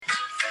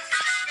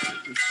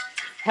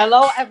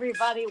Hello,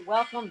 everybody.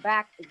 Welcome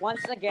back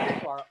once again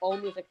to our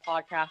own music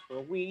podcast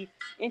where we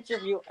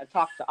interview and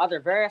talk to other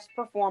various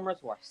performers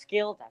who are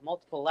skilled at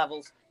multiple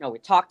levels. We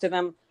talk to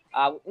them.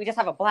 We just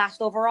have a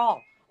blast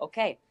overall.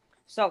 Okay,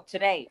 so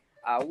today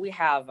we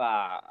have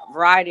a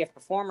variety of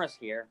performers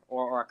here,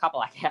 or a couple,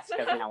 I guess,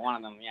 because one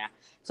of them, yeah.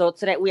 So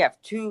today we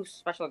have two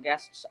special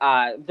guests.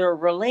 They're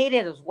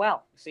related as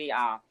well. See,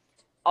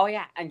 oh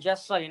yeah, and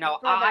just so you know,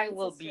 I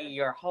will be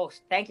your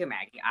host. Thank you,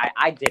 Maggie.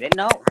 I didn't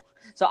know.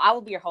 So I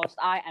will be your host.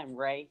 I am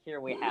Ray.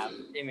 Here we have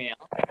Emil.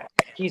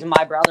 He's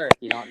my brother if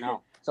you don't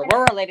know. So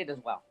we're related as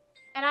well.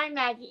 And I'm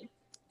Maggie.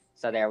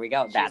 So there we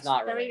go. That's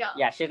not related. There we go.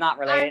 Yeah, she's not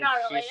related. I'm not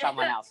related. She's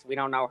someone else. We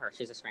don't know her.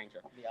 She's a stranger.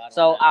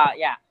 So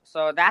yeah.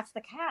 So that's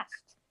the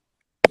cast.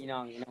 We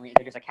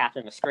introduce a cast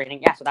during a screening.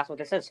 Yeah. So that's what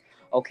this is.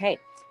 Okay.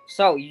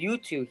 So you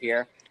two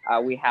here,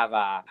 we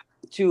have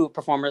two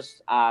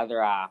performers.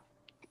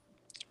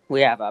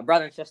 We have a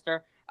brother and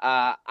sister.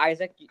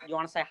 Isaac, you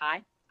want to say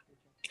hi?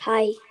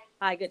 Hi,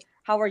 Hi, good.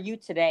 How are you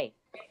today?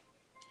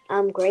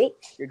 I'm great.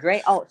 You're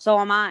great. Oh, so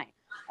am I.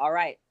 All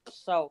right.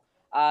 So,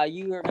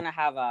 you are gonna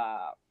have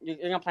you're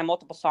gonna play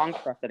multiple songs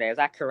for us today. Is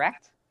that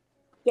correct?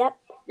 Yep.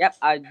 Yep.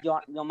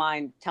 You'll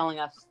mind telling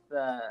us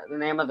the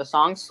name of the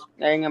songs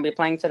that you're gonna be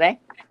playing today?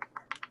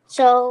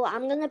 So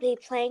I'm gonna be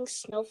playing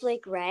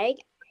Snowflake Rag,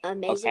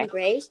 Amazing Okay.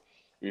 Grace,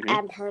 Mm-hmm.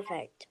 and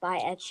Perfect by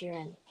Ed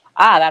Sheeran.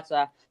 That's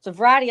it's a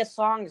variety of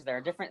songs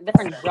there, different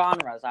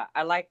genres.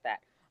 I like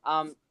that.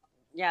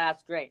 Yeah,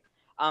 that's great.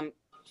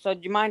 So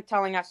do you mind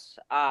telling us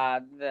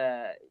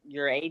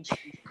your age?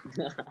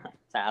 Sorry,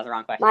 that was the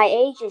wrong question. My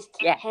age is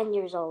Yeah. 10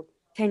 years old.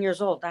 10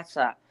 years old. It's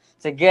a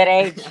good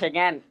age.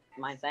 Again,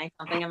 mind saying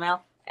something,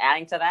 Emil?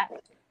 Adding to that?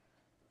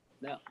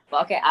 No.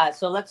 Okay.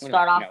 So let's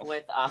start off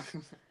with. All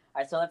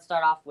right. So let's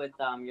start off with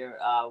your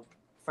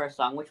first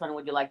song. Which one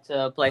would you like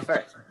to play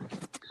first?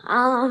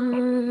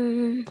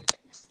 I'm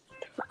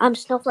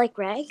Snowflake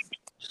Rag.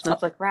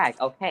 Snowflake Rag.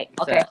 Okay.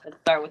 Okay. Let's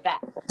start with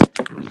that.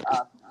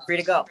 Free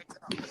to go.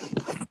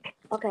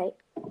 Okay.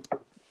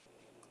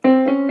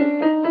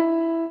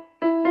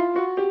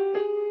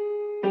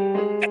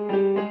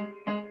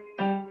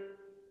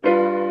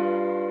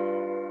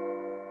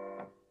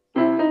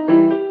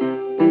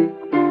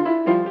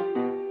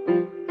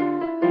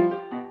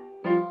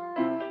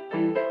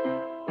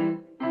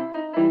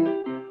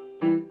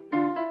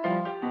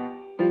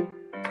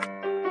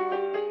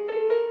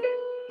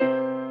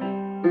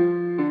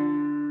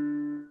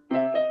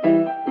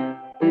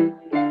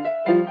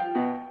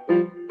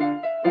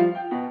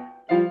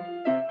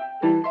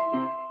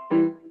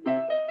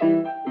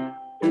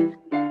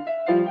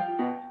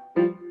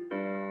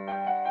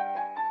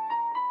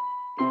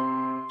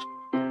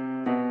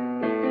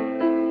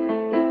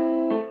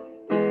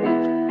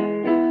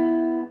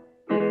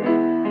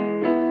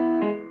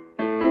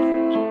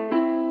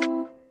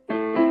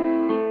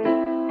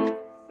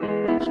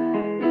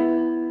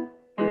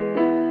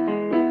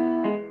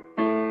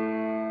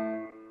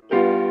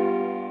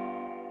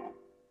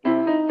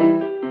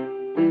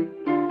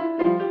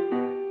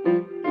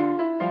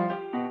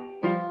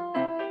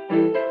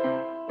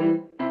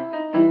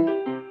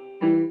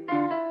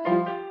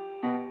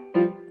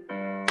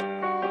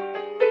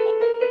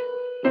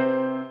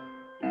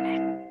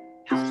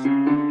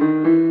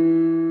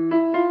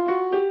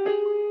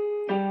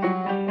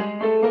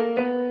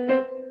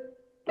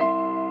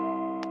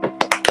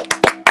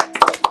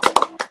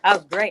 That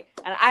was great.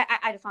 And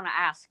I just want to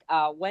ask,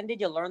 when did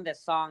you learn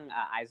this song,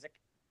 Isaac?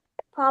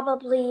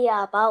 Probably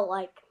about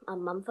like a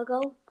month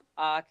ago.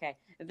 Okay.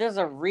 Is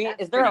there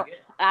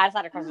I just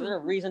had a question. Is there a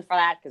reason for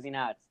that? Because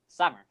it's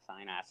summer, so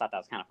I thought that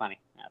was kind of funny.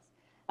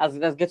 That's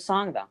a good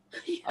song though.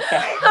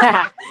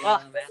 Okay.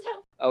 Well,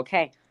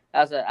 okay.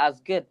 That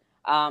was good.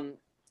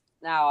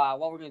 Now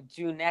what we're gonna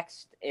do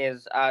next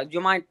is, do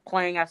you mind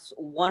playing us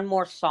one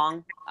more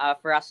song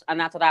for us?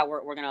 And after that,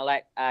 we're gonna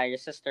let your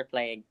sister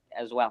play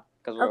as well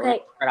because we're Okay.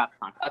 gonna start off the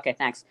song. Okay,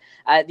 thanks.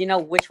 Do you know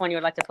which one you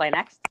would like to play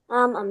next?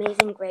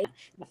 Amazing Grace.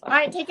 All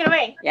right, take it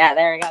away. Yeah,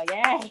 there we go.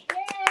 Yay! Yay!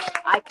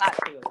 I got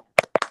you.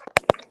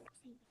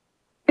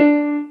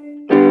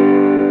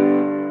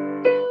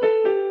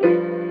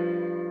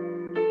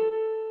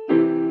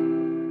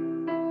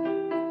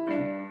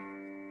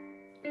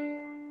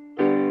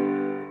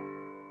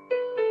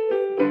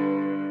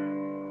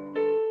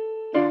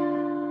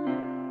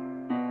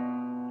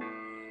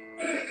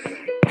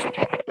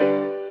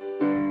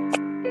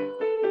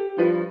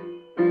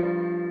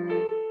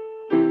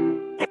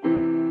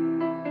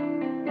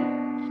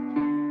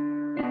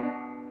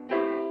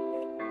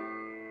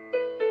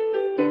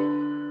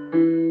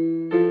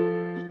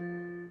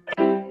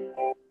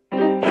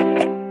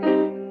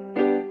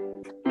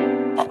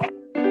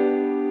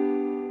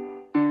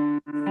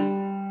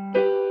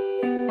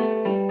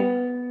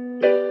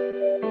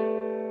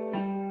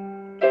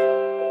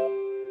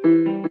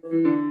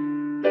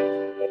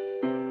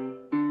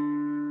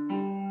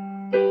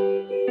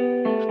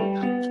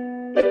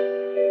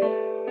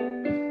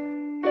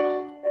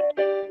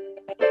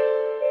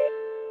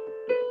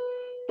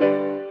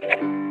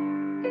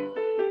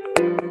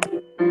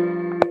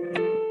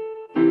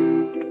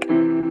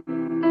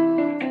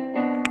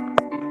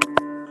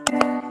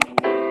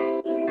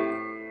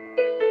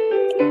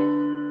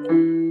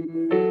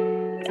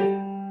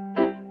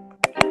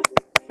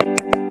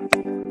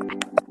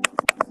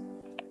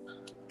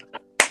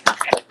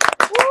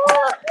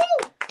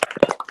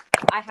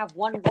 have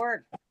one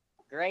word.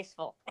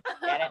 Graceful.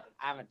 Get it?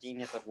 I'm a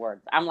genius with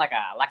words. I'm like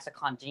a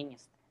lexicon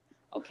genius.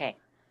 Okay.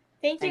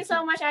 Thank you Thank so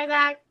you. much,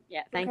 Isaac.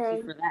 Yeah, thank Okay.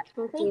 you for that.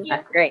 Thank Thank you. you.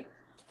 That's great.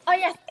 Oh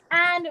yes,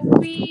 and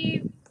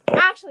we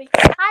actually.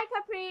 Hi,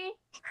 Capri.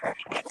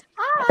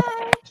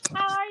 Hi.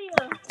 How are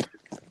you?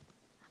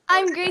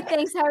 I'm great,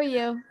 thanks. How are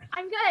you?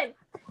 I'm good.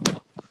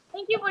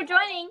 Thank you for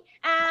joining.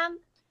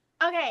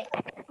 Okay.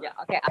 Yeah,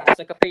 okay.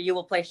 So Capri, you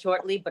will play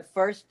shortly, but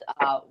first,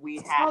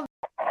 we have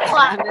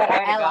Ella. Way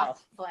to Ella.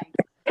 go.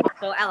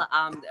 So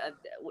Ella,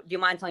 do you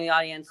mind telling the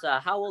audience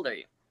how old are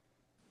you?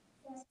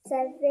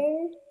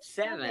 7.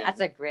 7.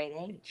 That's a great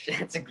age.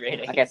 That's a great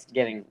age. Okay, it's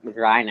getting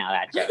dry now,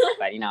 that joke,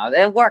 but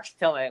it works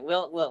till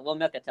we'll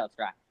milk it till it's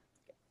dry.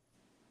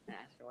 Can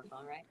I ask you what's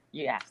on, right?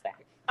 You asked that.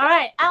 All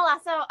right, Ella.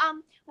 So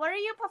what are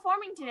you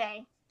performing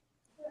today?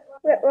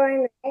 Rip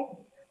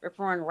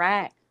Roaring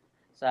Rag.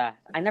 So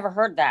I never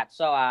heard that.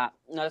 So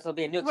this will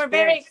be a new We're experience.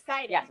 very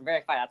excited. Yes, I'm very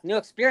excited. It's a new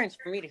experience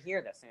for me to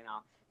hear this.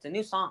 It's a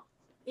new song.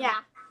 Yeah.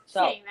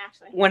 So Same,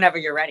 actually. whenever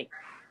you're ready,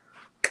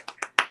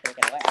 take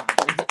it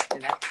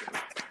away.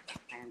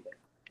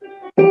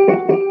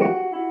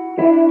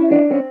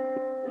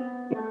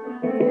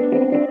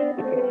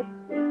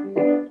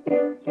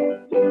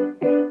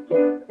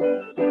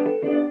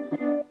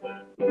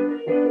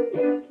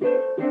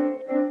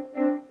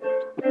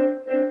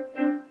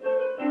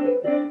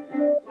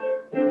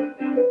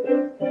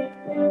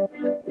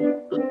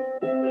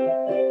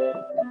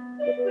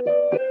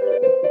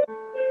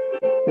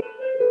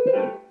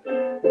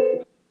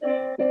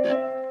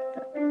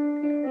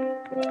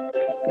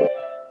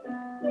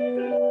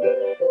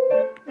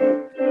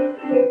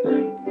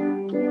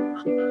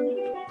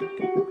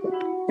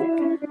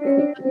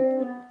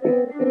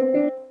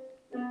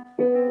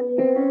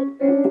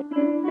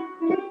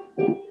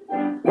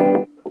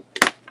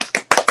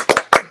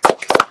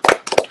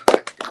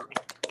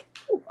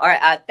 All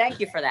right. Thank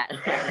you for that.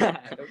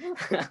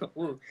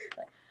 Ooh.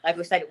 Like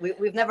we said,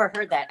 we've never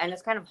heard that, and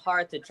it's kind of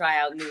hard to try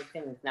out new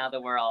things now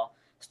that we're all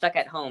stuck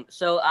at home.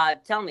 So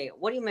tell me,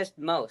 what do you miss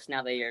most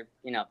now that you're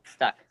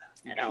stuck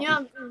at home? You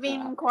know,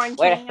 being quarantined.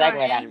 Way to or segue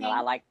that. anything.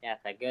 I like that.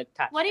 A good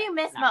touch. What do you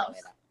miss Not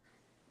most?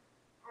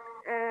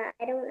 really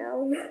I don't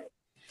know.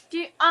 Do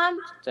you,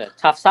 it's a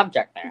tough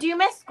subject there. do you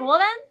miss school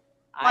then?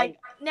 I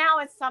Now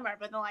it's summer,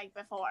 but then like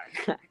before.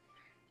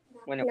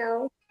 when it,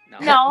 No.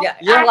 No. Yeah,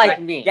 you're Actually-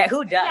 like me. Yeah,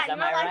 who does? Yeah, Am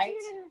you're I like- right?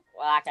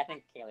 Well, actually, I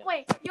think Kaylee.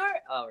 Wait,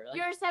 Oh, really?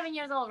 you're 7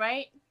 years old,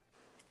 right?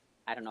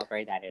 I don't know what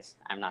grade that is.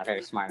 I'm not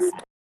very smart at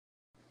that.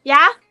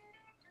 Yeah.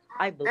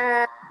 I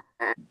believe.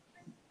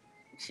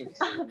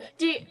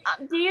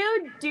 Do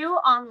you do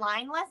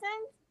online lessons?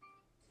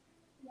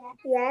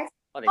 Yes.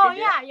 Oh, they Oh did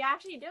do yeah, that? you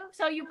actually do.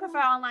 So you prefer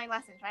online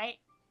lessons, right?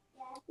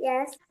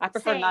 Yes. I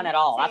prefer Same, none at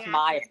all. same, That's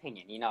my actually.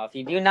 opinion. If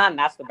you do none,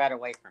 that's the better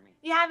way for me.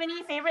 Do you have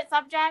any favorite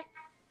subject?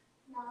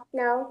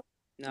 No.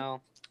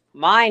 No.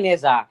 Mine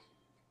is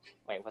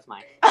Wait, what's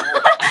mine?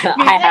 Music?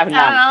 I have I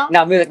none. don't know.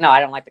 No, music. No, I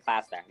don't like the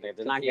class there.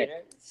 They're not good.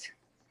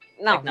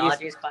 No,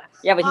 Technologies class.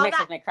 Yeah, but he Well, makes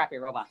that- us make crappy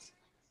robots.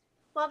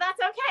 Well, that's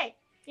okay.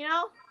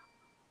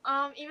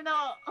 Even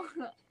though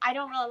I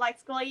don't really like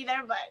school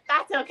either, but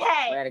that's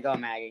okay. Way to go,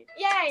 Maggie.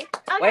 Yay.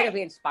 Way to Okay.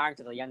 be inspiring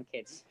to the young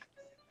kids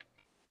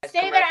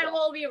Stay there and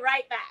we'll be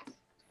right back.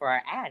 for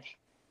our ad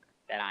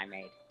that I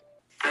made.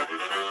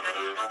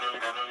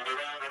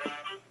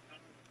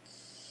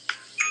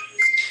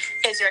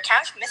 Is your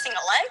couch missing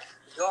a leg?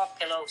 Your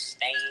pillow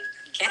stained.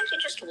 Can't you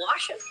just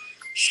wash it?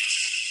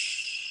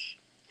 Shh.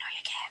 No,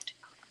 you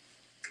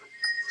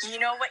can't. You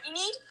know what you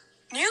need?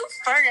 New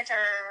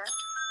furniture.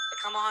 So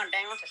come on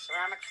down to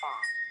Ceramic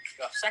Farm,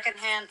 your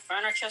secondhand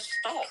furniture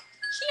store.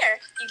 Here,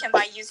 you can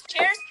buy used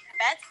chairs,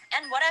 beds,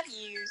 and what I've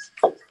used.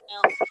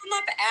 Now, you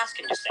might be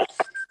asking yourself,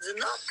 is it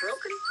not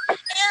broken?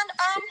 And,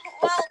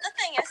 well, the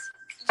thing is,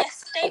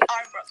 yes, they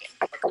are broken.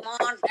 But come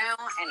on down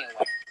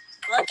anyway.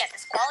 Look at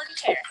this quality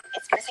chair.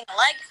 It's missing a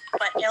leg,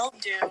 but it'll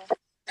do.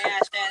 May I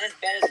stand this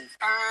bed is in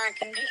fine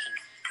condition.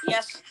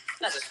 Yes,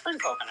 there's a spring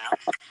poking out,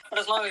 but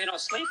as long as you don't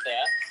sleep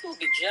there, you'll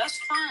be just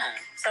fine.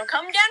 So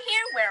come down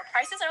here where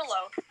prices are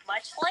low,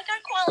 much like our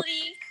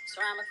quality.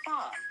 Ceramic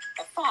Farm,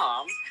 a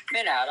farm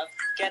made out of,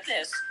 get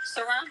this,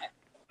 ceramic.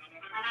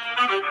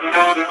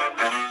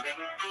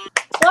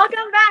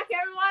 Welcome back,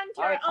 everyone,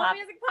 to Are we our clap- own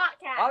music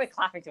podcast. Why are we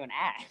clapping to an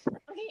ad?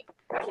 Okay.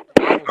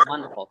 That was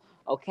wonderful.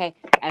 Okay,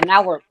 and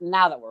now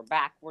that we're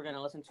back, we're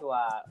gonna listen to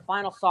a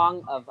final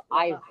song of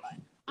Isaac.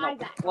 No,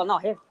 Isaac. well, no,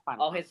 his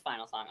final. Oh, his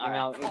final song. All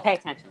You right. pay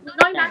attention.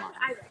 Going back to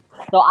Isaac.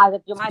 So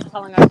Isaac, do you mind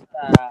telling us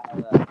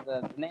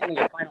the name of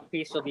your final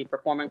piece you'll be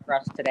performing for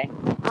us today?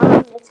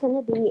 It's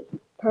gonna be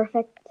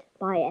 "Perfect"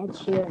 by Ed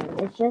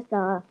Sheeran. It's just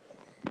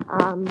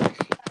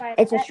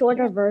it's a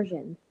shorter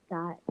version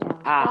that.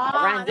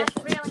 Ah, rendition. that's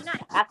really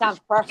nice. That sounds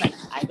perfect.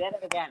 I did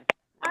it again.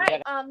 All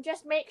right.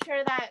 Just make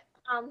sure that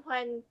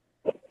when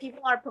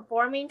people are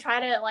performing, try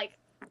to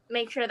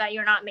make sure that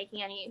you're not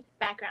making any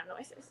background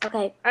noises.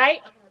 Okay. All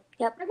right.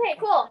 Yep. Okay.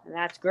 Cool.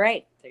 That's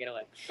great. Take it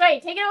away.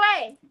 Great. Take it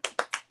away.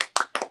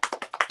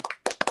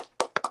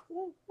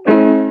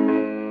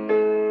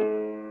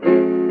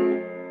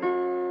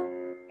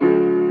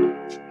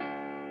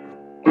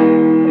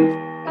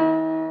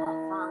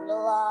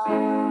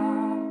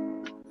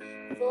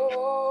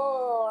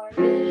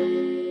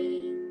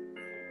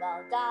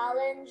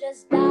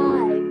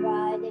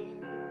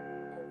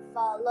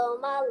 follow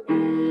my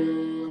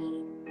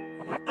lead.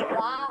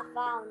 Well, I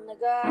found a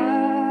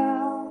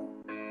girl,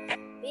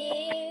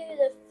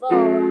 beautiful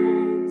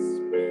and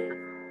sweet.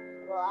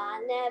 Well,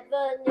 I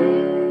never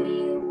knew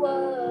you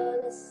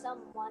were the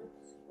someone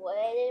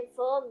waiting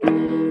for me.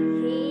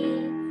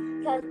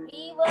 'Cause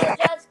we were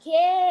just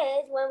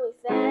kids when we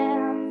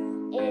fell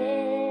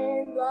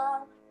in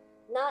love,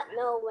 not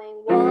knowing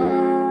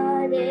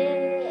what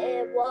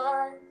it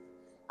was.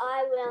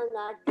 I will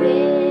not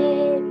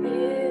give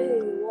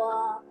you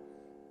up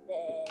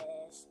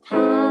this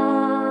time,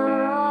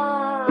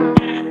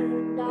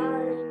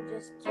 darling,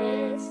 just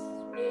kiss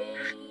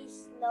me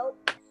slow.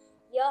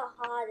 Your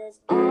heart is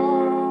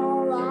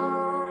all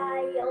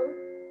I own,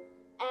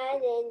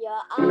 and in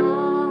your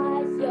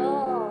eyes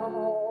you're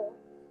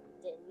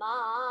holding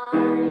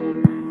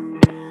mine.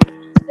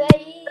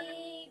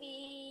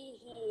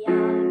 Baby,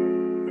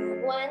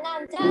 when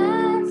I'm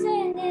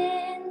dancing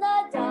in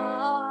the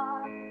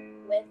dark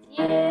with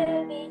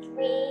you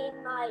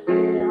between my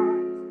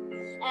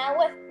arms and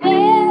with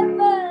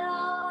river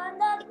on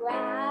the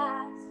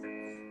grass,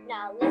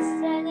 now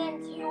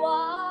listening to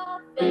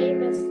our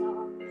favorite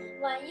song.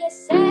 When you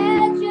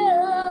said you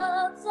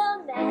looked a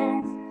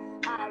mess,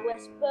 I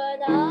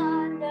whispered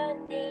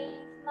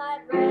underneath my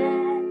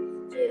breath,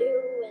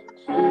 you in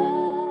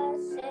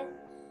person,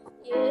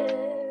 you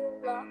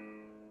look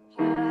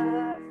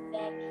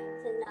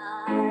perfect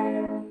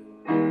tonight.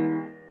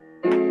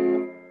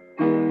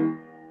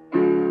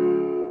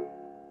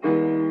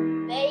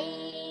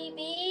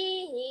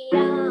 Baby,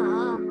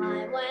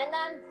 when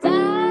I'm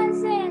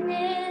dancing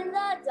in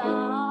the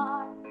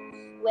dark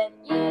with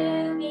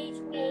you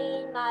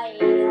between my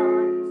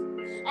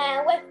arms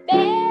and with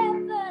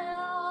barefoot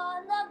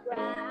on the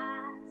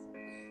grass,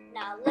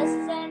 now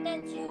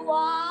listening to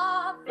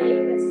our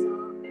favorite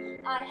song,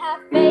 I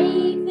have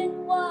faith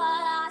in what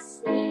I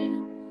see.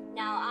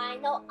 Now I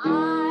know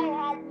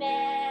I had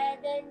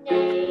met an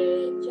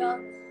angel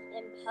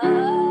in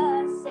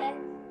person.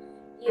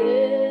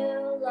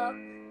 You look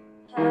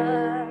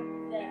perfect.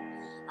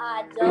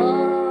 I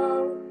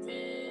don't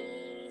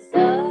deserve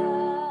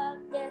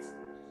this.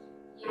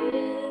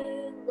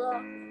 You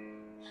look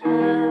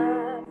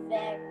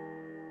perfect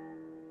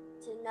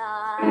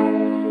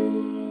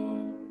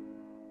tonight.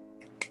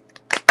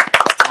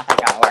 I think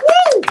that worked.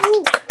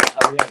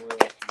 Oh, yeah,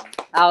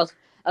 that was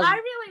I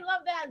really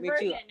love that me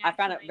version. too. I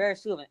found it actually. very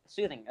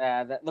soothing.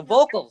 The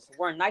vocals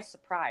were a nice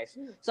surprise.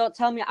 So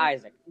tell me,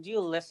 Isaac, do you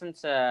listen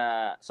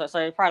to? So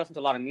you probably listen to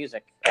a lot of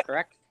music,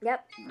 correct?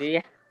 Yep. Do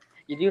you?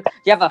 You do? Do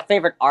you have a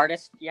favorite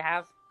artist? You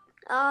have?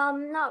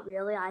 Not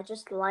really. I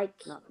just like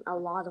a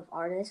lot of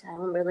artists. I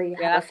don't really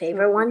Yeah, have a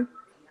favorite one.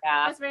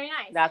 Yeah, That's very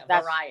nice. that's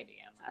variety.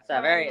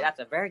 that's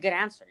a very good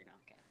answer. You know,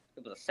 okay.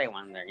 People that say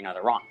one, they're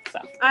wrong. So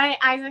All right,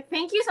 Isaac,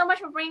 thank you so much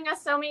for bringing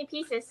us so many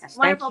pieces. yes,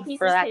 Wonderful thank you pieces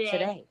for that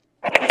today.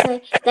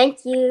 Okay,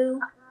 thank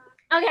you.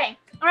 Okay,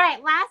 all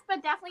right, last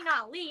but definitely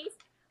not least,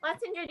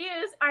 let's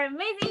introduce our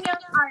amazing young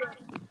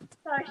artist.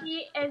 So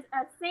he is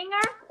a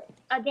singer,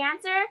 a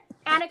dancer,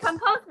 and a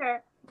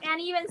composer,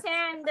 and even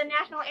sang the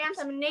national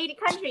anthem in 80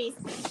 countries.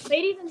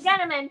 Ladies and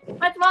gentlemen,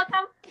 let's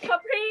welcome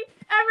Capri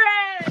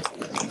Everett!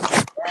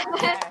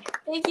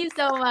 Thank you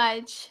so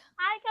much.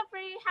 Hi,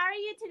 Capri, how are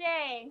you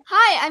today?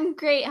 Hi, I'm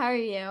great. How are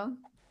you?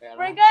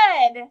 We're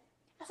good.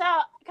 So,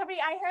 Capri,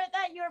 I heard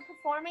that you're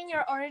performing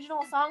your original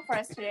song for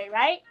us today,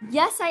 right?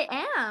 Yes, I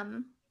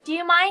am. Do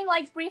you mind,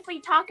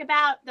 briefly talk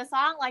about the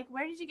song?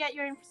 Where did you get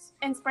your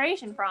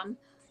inspiration from?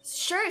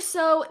 Sure.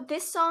 So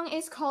this song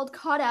is called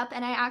Caught Up,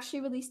 and I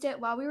actually released it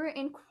while we were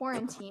in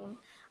quarantine.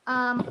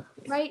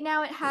 Right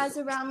now it has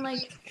around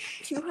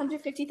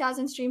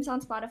 250,000 streams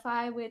on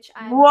Spotify, which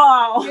I'm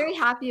Whoa! very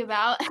happy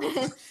about.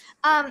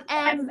 I'm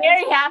And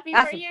very happy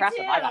That's for you impressive.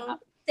 too. I got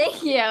nothing.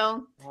 thank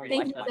you.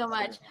 Thank you so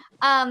much.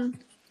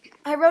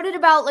 I wrote it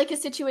about a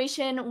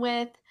situation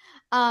with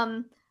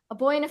a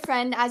boy and a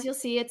friend. As you'll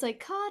see, it's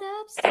caught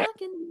up,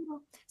 stuck in the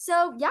middle.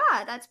 So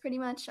yeah, that's pretty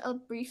much a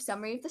brief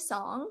summary of the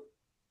song.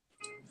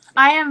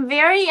 I am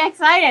very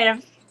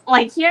excited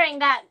of hearing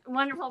that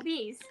wonderful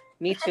piece.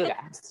 Me too,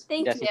 guys.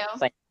 Thank Just you.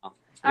 saying, All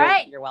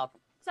right. You're welcome.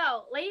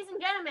 So, ladies and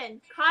gentlemen,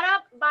 Caught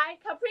Up by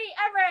Capri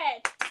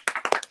Everett.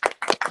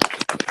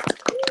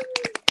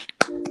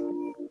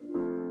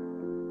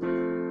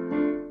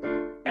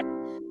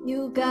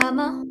 You got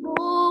my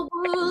whole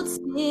world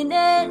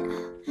spinning.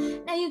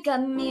 Now you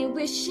got me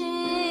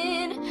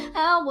wishing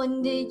I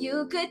one day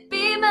you could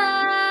be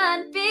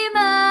mine, be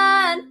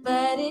mine.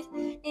 But it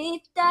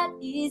ain't that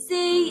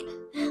easy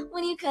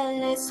when you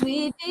color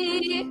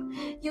sweetie.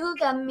 You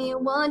got me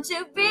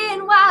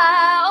wondering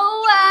why,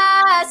 oh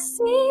I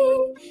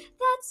see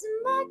that's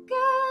my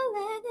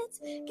girl, and it's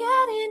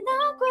getting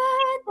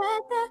awkward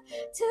that the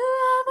two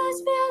of us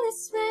feel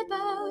this way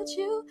about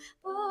you,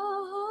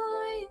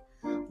 boy.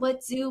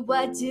 What do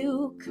I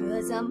do?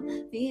 'Cause I'm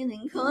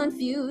feeling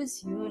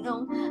confused. You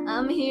know,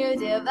 I'm here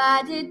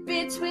divided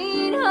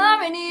between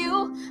her and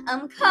you.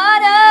 I'm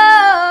caught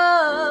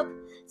up,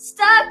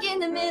 stuck in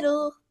the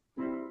middle.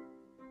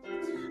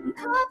 I'm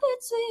caught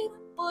between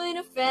a boy and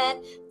a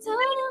friend.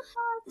 Don't know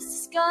how this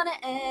is gonna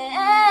end.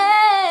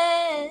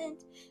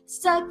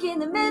 stuck in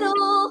the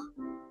middle.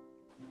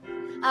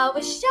 I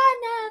wish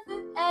I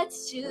never had to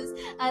choose.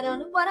 I don't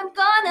know what I'm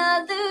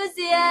gonna lose,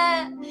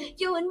 yeah.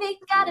 You and me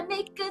gotta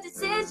make a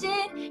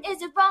decision.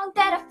 Is it wrong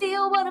that I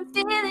feel what I'm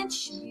feeling?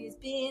 She's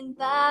been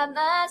by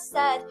my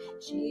side.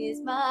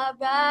 She's my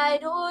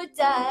ride or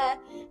die.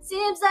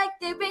 Seems like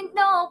there ain't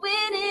no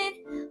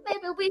winning.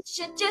 Maybe we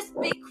should just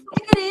be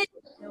quitting.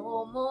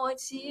 No more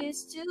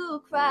tears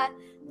to cry.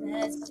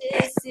 Let's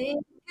just say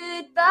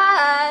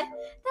goodbye.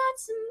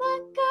 That's my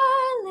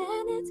girl,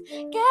 and it's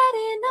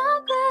getting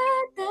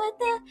awkward.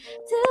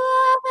 Do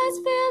I always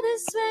feel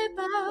this way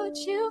about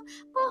you,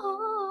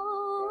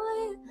 boy?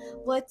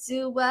 What do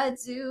I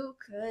do?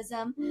 'Cause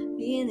I'm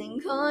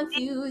feeling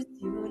confused.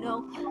 You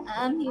know,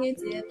 I'm here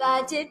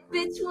divided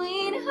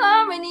between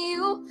her and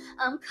you.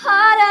 I'm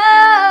caught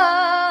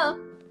up,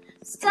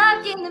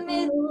 stuck in the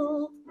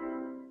middle.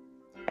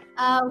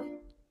 Out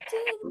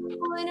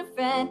with a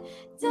friend,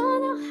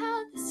 don't know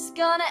how this is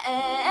gonna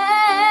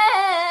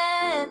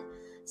end.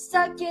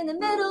 Stuck in the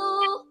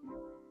middle.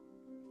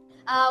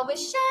 I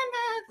wish I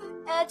never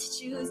had to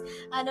choose.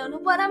 I don't know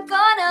what I'm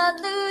gonna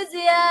lose,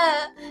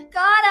 yeah.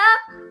 Caught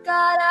up,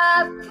 caught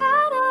up,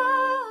 caught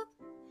up,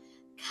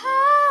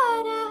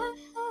 caught up.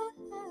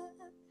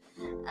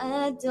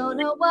 I don't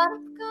know what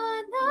I'm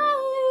gonna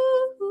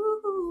lose.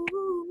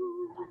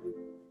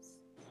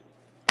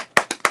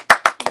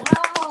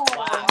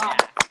 Wow.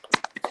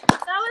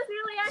 That was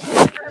really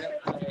excellent.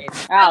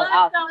 Perfect. I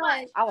love it so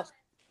much. I was.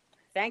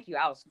 Thank you.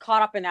 I was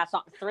caught up in that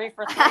song. 3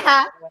 for 3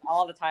 with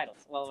all the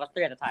titles. Well, with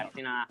 3 of the titles.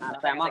 You know,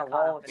 I'm on a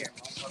roll here.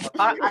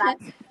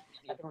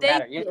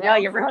 Thank you. No,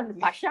 you ruined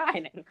my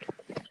shining.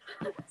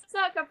 So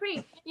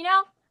Capri, you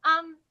know,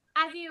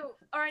 as you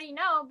already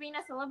know, being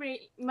a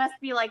celebrity must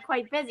be like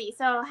quite busy.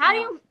 So how do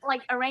you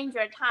like arrange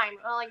your time?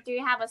 Or like, do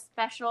you have a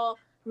special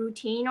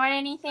routine or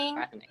anything?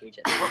 I can age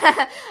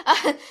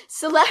it.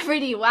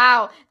 Celebrity,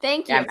 wow,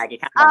 thank you. Yeah, Maggie.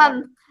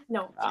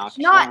 No.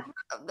 Not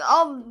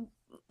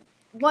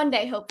one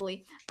day,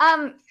 hopefully.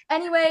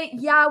 Anyway,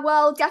 yeah,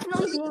 well,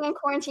 definitely being in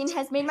quarantine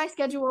has made my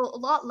schedule a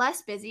lot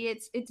less busy.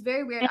 It's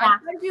very weird. Yeah. I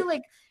try to do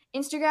like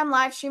Instagram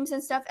live streams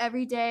and stuff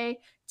every day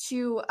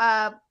to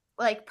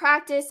like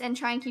practice and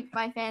try and keep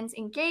my fans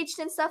engaged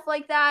and stuff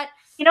like that.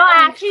 You know, I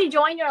actually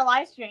joined your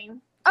live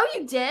stream. Oh,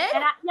 you did?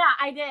 And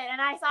I did, and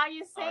I saw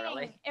you singing. Oh,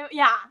 really?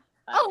 Yeah.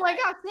 Oh my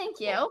god, thank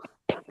you.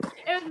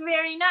 It was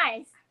very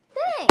nice.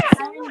 Thanks.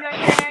 I enjoyed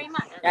it very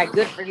much. Yeah,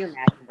 good for you,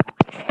 Maggie.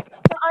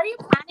 So are you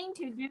planning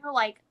to do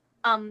like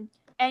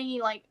any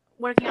like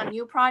working on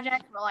new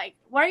projects, or like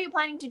what are you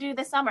planning to do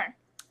this summer?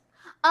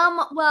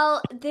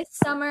 Well, this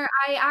summer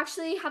I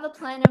actually have a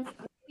plan of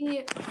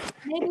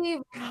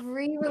maybe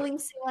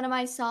re-releasing one of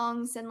my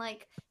songs and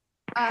like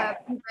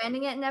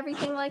rebranding it and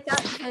everything like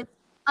that, because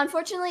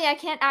unfortunately I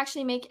can't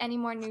actually make any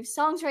more new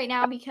songs right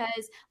now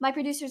because my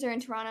producers are in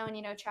Toronto and,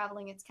 you know,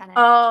 traveling, it's kind of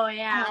Oh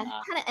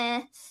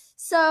yeah.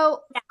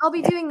 So I'll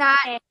be doing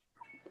that.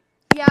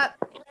 Yeah,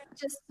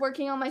 just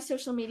working on my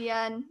social media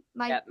and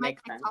my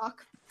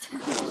TikTok.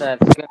 It's a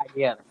good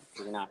idea.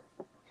 You know,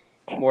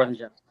 more than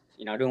just,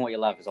 you know, doing what you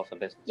love is also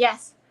business.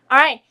 Yes. All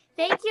right.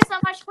 Thank you so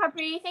much,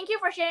 Capri. Thank you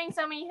for sharing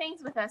so many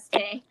things with us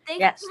today.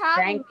 Thank you for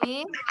having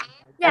me.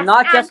 Yes, And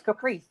not just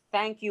Capri.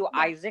 Thank you,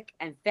 Isaac,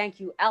 and thank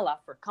you, Ella,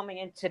 for coming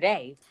in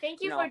today.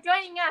 Thank you for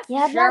joining us.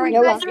 Yeah, Sharing You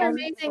you're guys are welcome.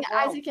 amazing,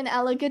 Isaac and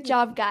Ella. Good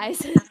job, guys.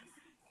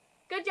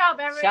 Good job,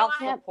 everyone.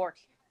 Self-support.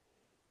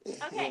 We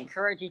Okay.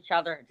 encourage each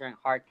other during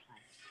hard times.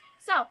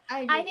 So,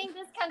 I think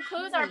this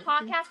concludes our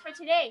podcast for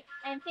today.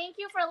 And thank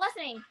you for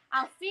listening.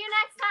 I'll see you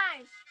next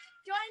time.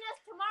 Join us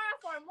tomorrow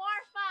for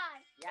more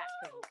fun. Yeah,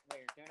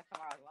 we're doing it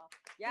tomorrow as well.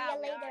 See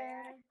you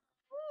later.